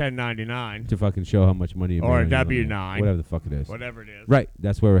 1099, to fucking show how much money you or a made on your lemonade. W-9. whatever the fuck it is. whatever it is. Right.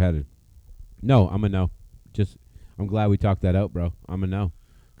 That's where we're headed. No, I'm a no. I'm glad we talked that out, bro. I'm a no,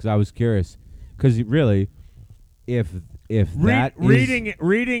 because I was curious. Because really, if that is,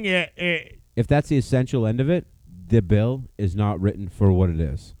 Reading it, if that's the essential end of it, the bill is not written for what it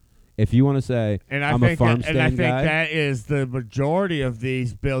is. If you want to say and I I'm think a farm that, stand and I think guy, that is the majority of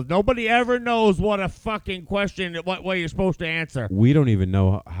these bills. Nobody ever knows what a fucking question, what way you're supposed to answer. we don't even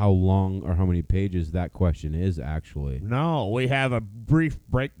know how long or how many pages that question is actually. No, we have a brief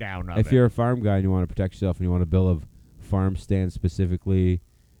breakdown of If it. you're a farm guy and you want to protect yourself and you want a bill of farm stand specifically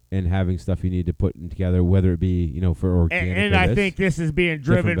and having stuff you need to put in together, whether it be for organic and or I this, think this is being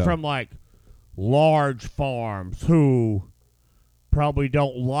driven bill. from like large farms who probably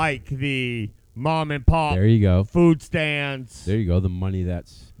don't like the mom and pop there you go. food stands. There you go. The money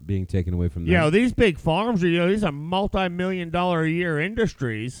that's being taken away from them. These big farms are these are multi-million-dollar a year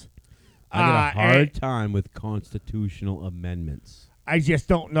industries. I got a hard and time with constitutional amendments. I just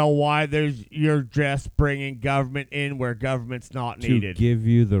don't know why you're just bringing government in where government's not needed. To give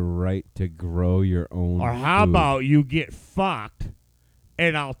you the right to grow your own Or how food. about you get fucked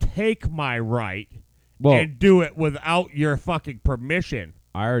and I'll take my right Well, and do it without your fucking permission.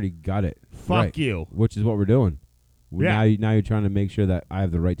 I already got it. Fuck right, you. Which is what we're doing. Yeah. Now you're trying to make sure that I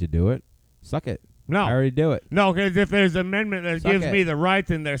have the right to do it. Suck it. No. I already do it. No, because if there's an amendment that Suck gives it. me the right,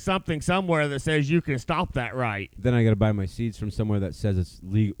 then there's something somewhere that says you can stop that right. Then I got to buy my seeds from somewhere that says it's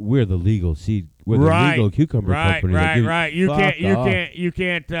legal. We're the legal seed. We're Right. the legal cucumber Right, company. right, Like, right. You fuck can't, you off. can't, you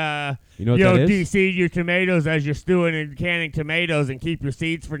can't. You know what that is? De-seed your tomatoes as you're stewing and canning tomatoes and keep your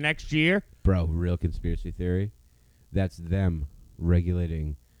seeds for next year. Bro, real conspiracy theory. That's them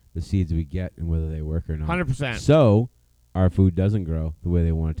regulating the seeds we get and whether they work or not. 100%. So our food doesn't grow the way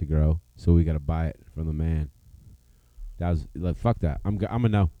they want it to grow. So we got to buy it from the man. That was like, fuck that. I'm a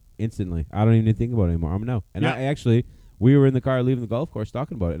no instantly. I don't even think about it anymore. I'm a no. And Yeah. I actually, we were in the car leaving the golf course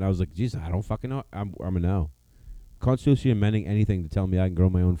talking about it, and I was like, Jesus, I don't fucking know. I'm a no. Constitution amending anything to tell me I can grow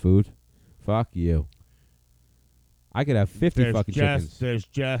my own food. Fuck you. I could have 50 fucking chickens. There's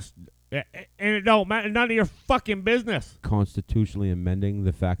just, and it don't matter. None of your fucking business. Constitutionally amending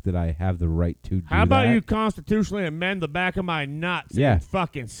the fact that I have the right to do How about that. you constitutionally amend the back of my nuts Yeah. and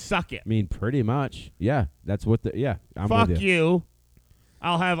fucking suck it? I mean, pretty much. Yeah, that's what the. Yeah, I'm Fuck with you.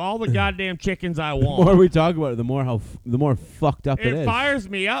 I'll have all the goddamn chickens I The more want. we talk about it, the more fucked up it It is. fires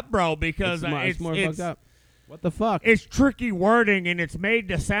me up, bro, because it's more fucked up. What the fuck? It's tricky wording, and it's made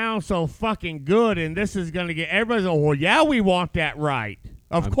to sound so fucking good, and this is going to get everybody's like, well, yeah, we want that right.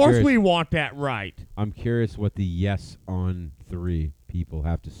 Of I'm course curious. we want that right. I'm curious what the yes on 3 people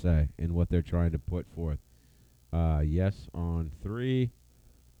have to say and what they're trying to put forth. Yes on 3.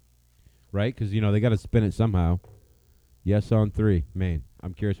 Right? Because, they got to spin it somehow. Yes on 3. Maine.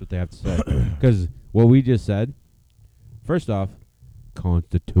 I'm curious what they have to say. Because what we just said, first off,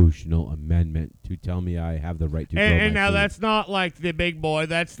 constitutional amendment to tell me I have the right to grow my And now food. that's not like the big boy.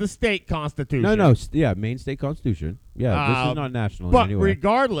 That's the state constitution. No, yeah, Maine state constitution. Yeah, this is not national in But any way.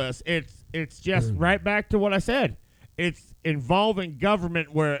 regardless, it's just right back to what I said. It's involving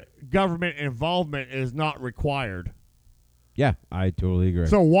government where government involvement is not required. Yeah, I totally agree.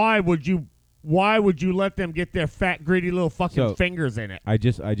 So why would you let them get their fat, greedy little fucking So- fingers in it? I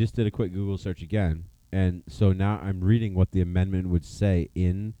just did a quick Google search again, and so now I'm reading what the amendment would say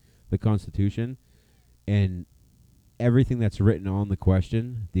in the Constitution, and everything that's written on the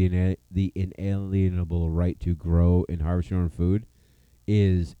question, the inalienable right to grow and harvest your own food,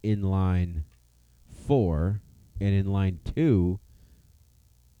 is in line 4, and in line 2,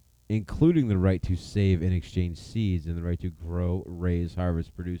 including the right to save and exchange seeds and the right to grow, raise,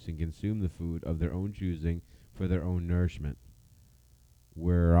 harvest, produce, and consume the food of their own choosing for their own nourishment.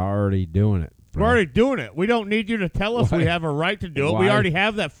 We're already doing it. We're bro. already doing it. We don't need you to tell us Why- we have a right to do it. We why- already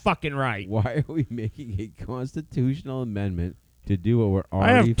have that fucking right. Why are we making a constitutional amendment to do what we're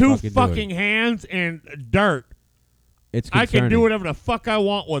I already have two fucking fucking doing? hands and dirt. It's I concerning. can do whatever the fuck I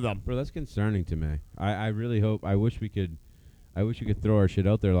want with them. Bro, that's concerning to me. I really hope. I wish we could throw our shit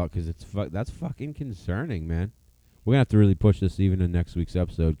out there a lot because that's fucking concerning, man. We're gonna have to really push this even in next week's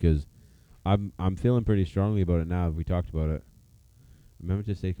episode because I'm feeling pretty strongly about it now. We talked about it. Amendment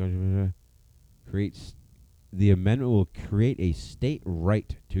to state creates the amendment will create a state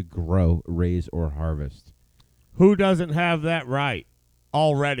right to grow, raise, or harvest. Who doesn't have that right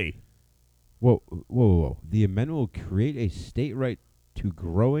already? Whoa. The amendment will create a state right to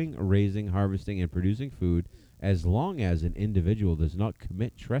growing, raising, harvesting, and producing food as long as an individual does not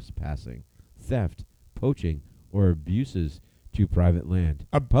commit trespassing, theft, poaching, or abuses to private land,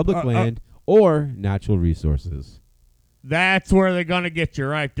 public land, or natural resources. That's where they're going to get you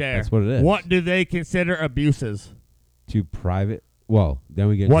right there. That's what it is. What do they consider abuses? To private... Well, then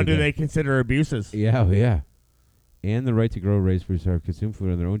we get What into do the- they consider abuses? Yeah. And the right to grow, raise, preserve, consume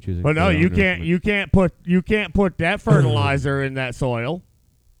food on their own choosing. But no, for their you own can't. nourishment. You can't put that fertilizer in that soil.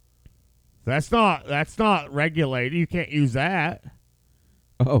 That's not regulated. You can't use that.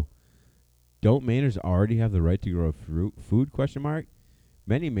 Oh, don't Mainers already have the right to grow food? Question mark.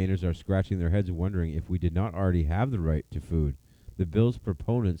 Many Mainers are scratching their heads wondering if we did not already have the right to food. The bill's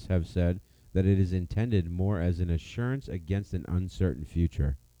proponents have said that it is intended more as an assurance against an uncertain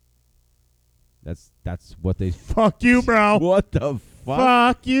future. That's what they. Fuck you, bro. What the fuck?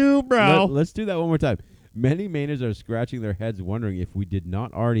 Fuck you, bro. Let's do that one more time. Many Mainers are scratching their heads wondering if we did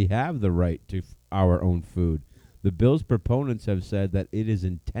not already have the right to our own food. The bill's proponents have said that it is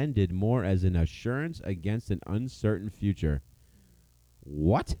intended more as an assurance against an uncertain future.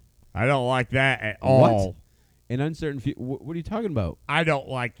 What? I don't like that at all. What? An uncertain future? What are you talking about? I don't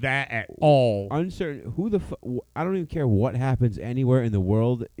like that at all. Uncertain? Who the I don't even care what happens anywhere in the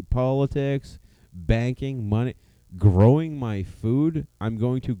world. Politics, banking, money. Growing my food, I'm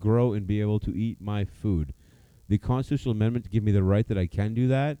going to grow and be able to eat my food. The constitutional amendment to give me the right that I can do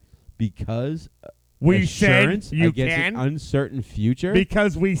that because We said assurance you against can an uncertain future.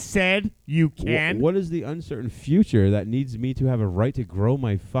 because we said you Wh- can. what is the uncertain future that needs me to have a right to grow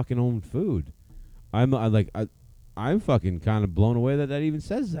my fucking own food? I'm fucking kind of blown away that even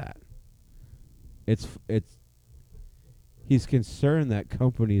says that. He's concerned that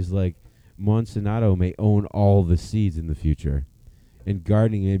companies like Monsanto may own all the seeds in the future, and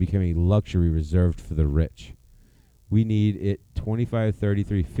gardening may become a luxury reserved for the rich. We need it 25,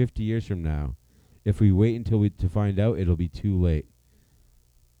 33, 50 years from now. If we wait until to find out, it'll be too late.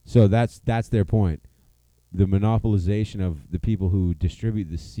 So that's their point. The monopolization of the people who distribute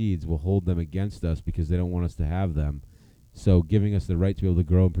the seeds will hold them against us because they don't want us to have them. So giving us the right to be able to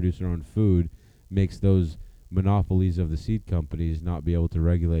grow and produce our own food makes those monopolies of the seed companies not be able to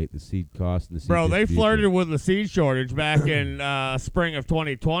regulate the seed cost and the seed Bro, they distribution. flirted with the seed shortage back in spring of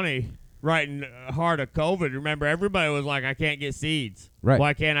 2020, right in the heart of COVID. Remember, everybody was like, I can't get seeds. Right.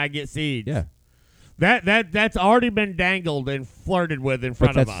 Why can't I get seeds? Yeah. That's already been dangled and flirted with in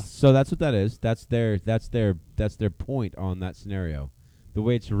front of us. So that's what that is. That's their point on that scenario. The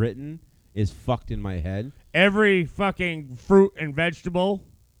way it's written is fucked in my head. Every fucking fruit and vegetable,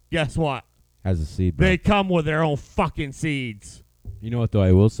 guess what? Has a seed. Bro. They come with their own fucking seeds. You know what though?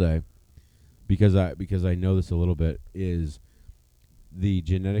 I will say, because I know this a little bit, is the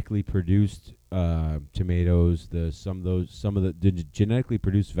genetically produced tomatoes, some of the genetically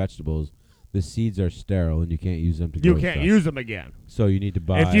produced vegetables. The seeds are sterile, and you can't use them to grow You can't stuff. use them again. So you need to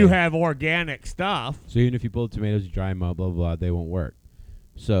buy. If you have organic stuff. So even if you pull the tomatoes, you dry them out, blah blah blah, they won't work.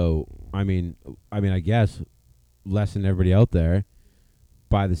 So I mean, I guess lesson everybody out there: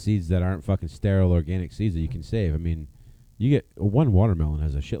 buy the seeds that aren't fucking sterile organic seeds that you can save. I mean, you get one watermelon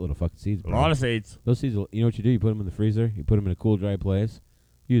has a shitload of fucking seeds. A Bro. lot of seeds. Those seeds, you know what you do? You put them in the freezer. You put them in a cool, dry place.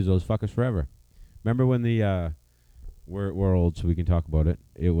 Use those fuckers forever. Remember when the we're old, so we can talk about it.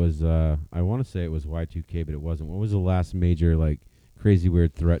 It was I want to say it was Y2K, but it wasn't. What was the last major like crazy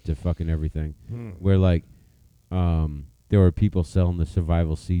weird threat to fucking everything? Where like there were people selling the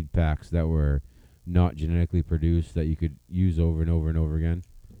survival seed packs that were not genetically produced that you could use over and over and over again.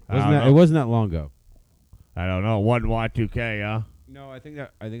 It wasn't that long ago. I don't know. One Y2K, huh? No, I think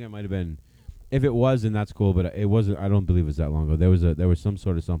it might have been. If it was, then that's cool. But it wasn't. I don't believe it was that long ago. There was some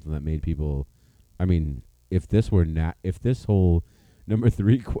sort of something that made people. I mean, if this whole number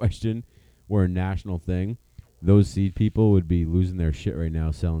 3 question were a national thing, those seed people would be losing their shit right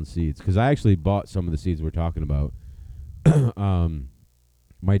now selling seeds. Because I actually bought some of the seeds we're talking about.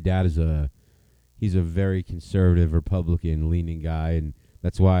 My dad he's a very conservative Republican leaning guy, and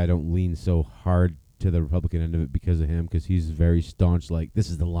that's why I don't lean so hard to the Republican end of it because of him, because he's very staunch, like, this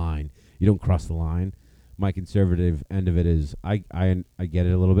is the line. You don't cross the line. My conservative end of it is I get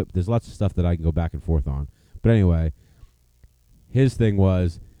it a little bit, but there's lots of stuff that I can go back and forth on. But anyway, his thing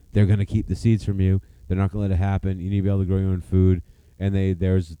was they're going to keep the seeds from you. They're not going to let it happen. You need to be able to grow your own food. And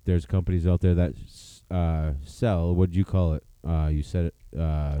there's companies out there that sell, what did you call it? You said it.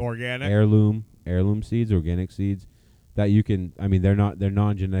 Organic. Heirloom seeds, organic seeds that you can. I mean, they're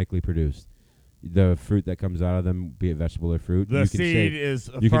non-genetically produced. The fruit that comes out of them, be it vegetable or fruit, The you can seed save. is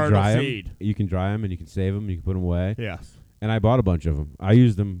a You can fertile dry seed. them. You can dry them and you can save them. You can put them away. Yes. And I bought a bunch of them. I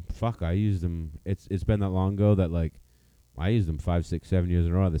used them. It's been that long ago that like I used them 5, 6, 7 years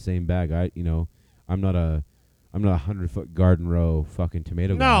in a row. The same bag. I'm not a 100-foot garden row fucking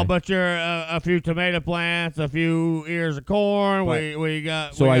tomato guy. No, but you're a few tomato plants, a few ears of corn. But We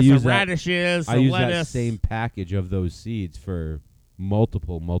got so we I got use some that- radishes, I some use lettuce. that same package of those seeds for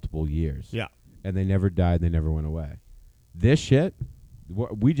multiple years. Yeah. And they never died. They never went away. This shit,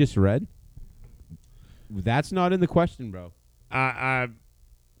 what we just read, that's not in the question, bro. I'm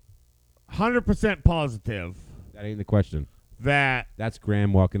 100% positive That ain't the question. that That's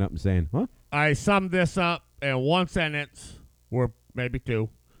Graham walking up and saying, huh? I summed this up in one sentence, or maybe two.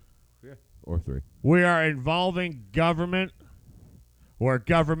 Or 3. We are involving government where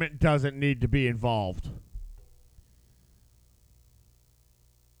government doesn't need to be involved.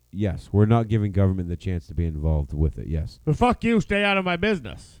 Yes, we're not giving government the chance to be involved with it, yes. But fuck you, stay out of my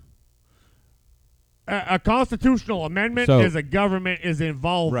business. A constitutional amendment So- is a government is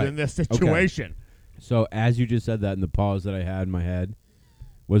involved Right. in this situation. So as you just said that, in the pause that I had in my head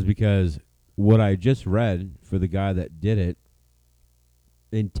was because what I just read for the guy that did it,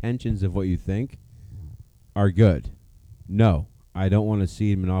 intentions of what you think are good. No, I don't want a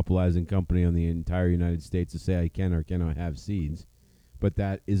seed monopolizing company on the entire United States to say I can or cannot have seeds. But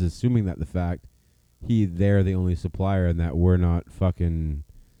that is assuming that the fact they're the only supplier and that we're not fucking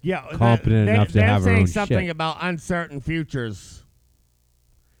Yeah, competent enough to have our they're own saying something shit. about uncertain futures.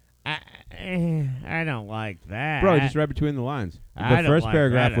 I don't like that. Bro, I just read between the lines. I The don't first like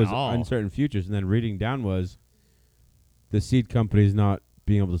paragraph that at was all. uncertain futures, and then reading down was the seed companies not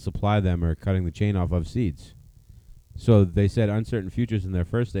being able to supply them or cutting the chain off of seeds. So they said uncertain futures in their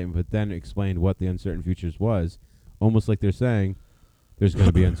first statement, but then explained what the uncertain futures was, almost like they're saying there's going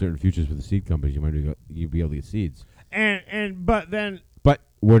to be uncertain futures for the seed companies. You'll be able to get seeds, But then but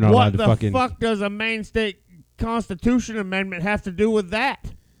we're not allowed what to the fucking. fuck does a Maine state constitution amendment have to do with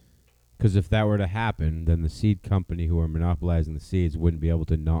that? Because if that were to happen, then the seed company who are monopolizing the seeds wouldn't be able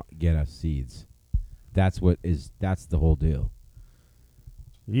to not get us seeds. That's the whole deal.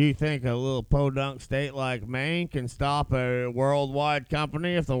 You think a little podunk state like Maine can stop a worldwide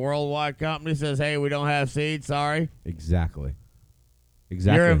company if the worldwide company says, hey, we don't have seeds, sorry? Exactly.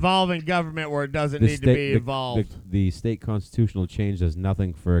 You're involving government where it doesn't need to be involved. The state constitutional change does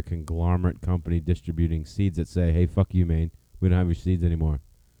nothing for a conglomerate company distributing seeds that say, hey, fuck you, Maine. We don't have your seeds anymore.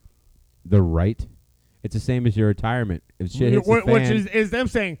 The right? It's the same as your retirement. If shit hits the fan, Which is them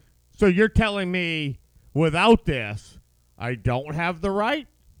saying, so you're telling me without this, I don't have the right?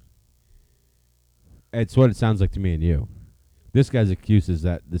 it's what it sounds like to me and you. This guy's excuses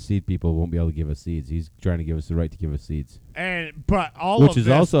that the seed people won't be able to give us seeds. He's trying to give us the right to give us seeds. But all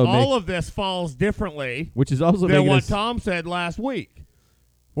of this falls differently Which is also than making what us, Tom said last week.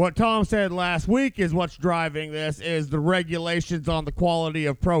 What Tom said last week is what's driving this is the regulations on the quality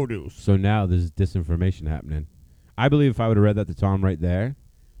of produce. So now there's disinformation happening. I believe if I would have read that to Tom right there,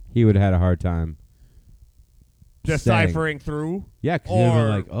 he would have had a hard time Deciphering through. Yeah, because he would have been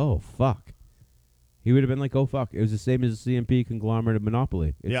like, oh, fuck. He would have been like, oh, fuck. It was the same as the CMP conglomerate of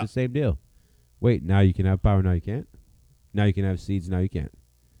monopoly. It's the same deal. Wait, now you can have power, now you can't? Now you can have seeds, now you can't.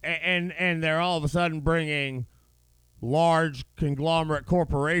 And they're all of a sudden bringing large conglomerate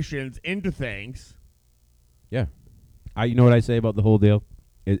corporations into things. Yeah. You know what I say about the whole deal?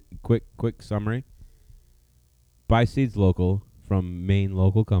 Quick summary. Buy seeds local from Maine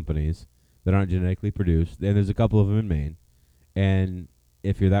local companies that aren't genetically produced. And there's a couple of them in Maine. And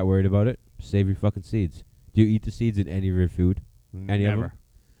if you're that worried about it, save your fucking seeds. Do you eat the seeds in any of your food? Any of Never. them?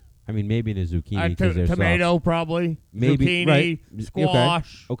 I mean, maybe in a zucchini because they're tomato soft. probably. Maybe, zucchini, right.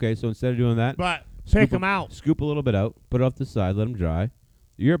 squash. Okay, so instead of doing that, But pick them out. Scoop a little bit out, put it off the side, let them dry.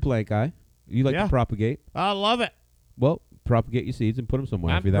 You're a plant guy. You like to propagate. I love it. Well, propagate your seeds and put them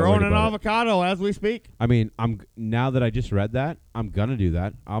somewhere. I'm if you're that growing worried an about avocado as we speak. I mean, now that I just read that, I'm gonna do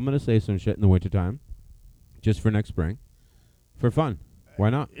that. I'm gonna say some shit in the wintertime, just for next spring, for fun. Why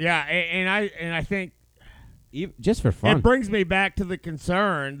not? Yeah, and I think just for fun. it brings me back to the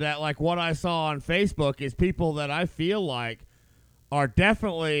concern that like what I saw on Facebook is people that I feel like are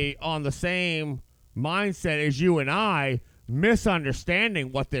definitely on the same mindset as you and I,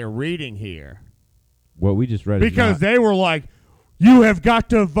 misunderstanding what they're reading here. What we just read Because is not. they were like, you have got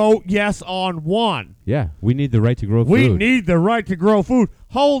to vote yes on one. Yeah, we need the right to grow food. We need the right to grow food.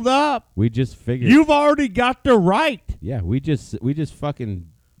 Hold up. We just figured. You've already got the right. Yeah, we just fucking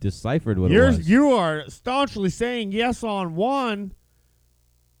deciphered what it was. You are staunchly saying yes on one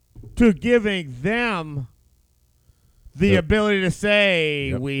to giving them the ability to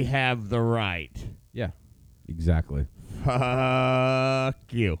say we have the right. Yeah, exactly. Fuck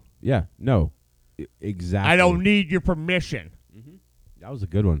you. Yeah, no, exactly. I don't need your permission. That was a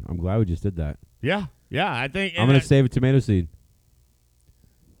good one. I'm glad we just did that. Yeah, I think. I'm gonna save a tomato seed.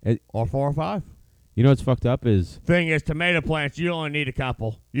 Or 4 or 5. You know what's fucked up is Thing is, tomato plants, you only need a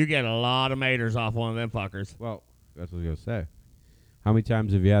couple. You get a lot of maters off one of them fuckers. well, that's what I was gonna say. How many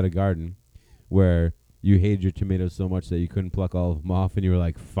times have you had a garden where you hated your tomatoes so much that you couldn't pluck all of them off, and you were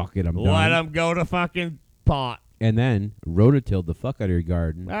like, "Fuck it, I'm done." Let them go to fucking pot. And then rototilled the fuck out of your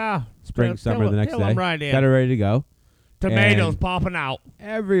garden. Spring, summer, the next day, right in. got it ready to go. Tomatoes and popping out.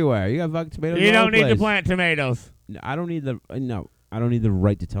 Everywhere. You got fucking tomatoes. You all don't over the need to place. plant tomatoes. I don't need the I don't need the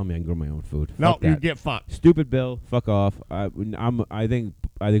right to tell me I can grow my own food. No, Fuck you that. get fucked. Stupid bill. Fuck off. I think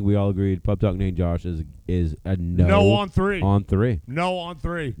we all agreed. Pub Talk Nate Josh is a no. No on 3. On 3. No on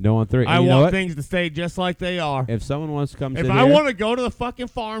 3. No on 3. I And you know want what? things to stay just like they are. If someone wants to come If sit I here, want to go to the fucking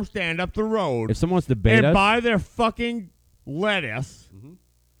farm stand up the road if someone wants to bait and us, buy their fucking lettuce,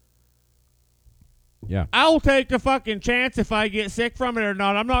 yeah, I'll take the fucking chance if I get sick from it or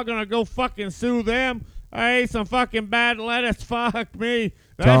not. I'm not going to go fucking sue them. I ate some fucking bad lettuce. Fuck me.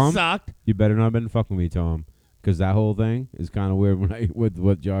 That Tom? sucked. you better not have been fucking with me, Tom, because that whole thing is kind of weird. With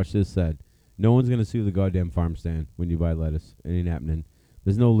what Josh just said, no one's gonna sue the goddamn farm stand when you buy lettuce. It ain't happening.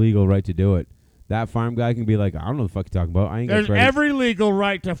 There's no legal right to do it. That farm guy can be like, I don't know what the fuck you're talking about. I ain't got There's credit. every legal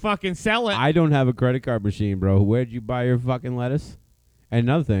right to fucking sell it. I don't have a credit card machine, bro. Where'd you buy your fucking lettuce? And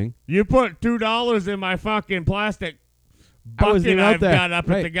another thing, You put $2 in my fucking plastic I wasn't Buck and even out I've there. got up at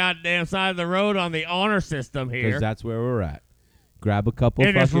Right. the goddamn side of the road on the honor system Because here. that's where we're at. Grab a couple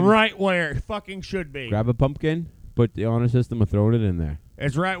And it's fucking... right where it fucking should be. Grab a pumpkin, put the honor system, and throw it in there.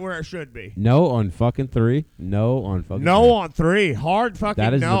 It's right where it should be. No on fucking 3. No on fucking No 3. on 3. Hard fucking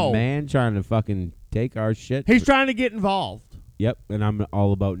That is no. the man trying to fucking take our shit. He's trying to get involved. Yep, and I'm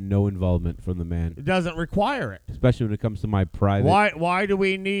all about no involvement from the man, It doesn't require it. especially when it comes to my private. Why do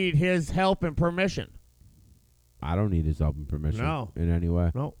we need his help and permission? I don't need his help and permission No. in any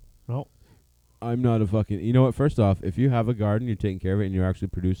way. No. I'm not a fucking... You know what? First off, if you have a garden, you're taking care of it, and you're actually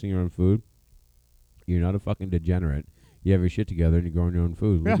producing your own food, you're not a fucking degenerate. You have your shit together, and you're growing your own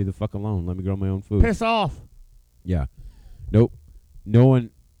food. Yeah. Leave me the fuck alone. Let me grow my own food. Piss off. Yeah. Nope. No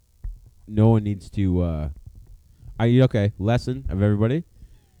one needs to... Okay, lesson of everybody.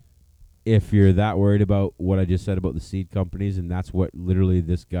 If you're that worried about what I just said about the seed companies, and that's what literally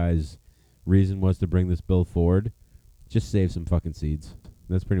this guy's reason was to bring this bill forward, just save some fucking seeds.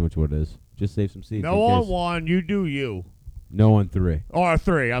 That's pretty much what it is. Just save some seeds. No in on case- 1, you do you. No on 3. Or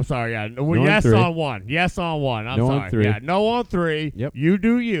 3, I'm sorry, yeah. on Yes 3. on 1. Yes on 1. I'm No on sorry. 3. Yeah, no on 3. Yep. You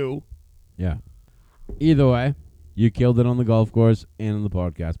do you. Yeah. Either way, you killed it on the golf course and on the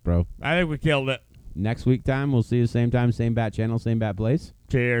podcast, bro. I think we killed it. Next week time, we'll see you same time, same bat channel, same bat place.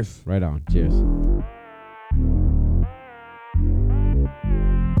 Cheers. Right on. Cheers.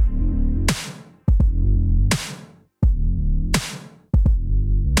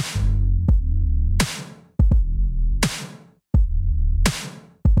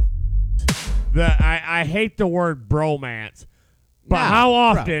 I hate the word bromance, but Nah, how bro.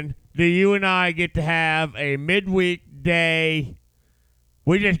 often do you and I get to have a midweek day?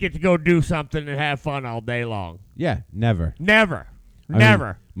 We just get to go do something and have fun all day long. Yeah, never. Never. I mean,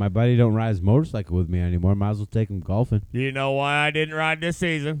 Never. my buddy don't ride his motorcycle with me anymore. Might as well take him golfing. You know why I didn't ride this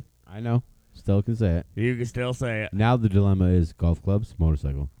season? I know. Still can say it. You can still say it. Now the dilemma is golf clubs,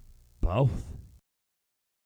 motorcycle. Both.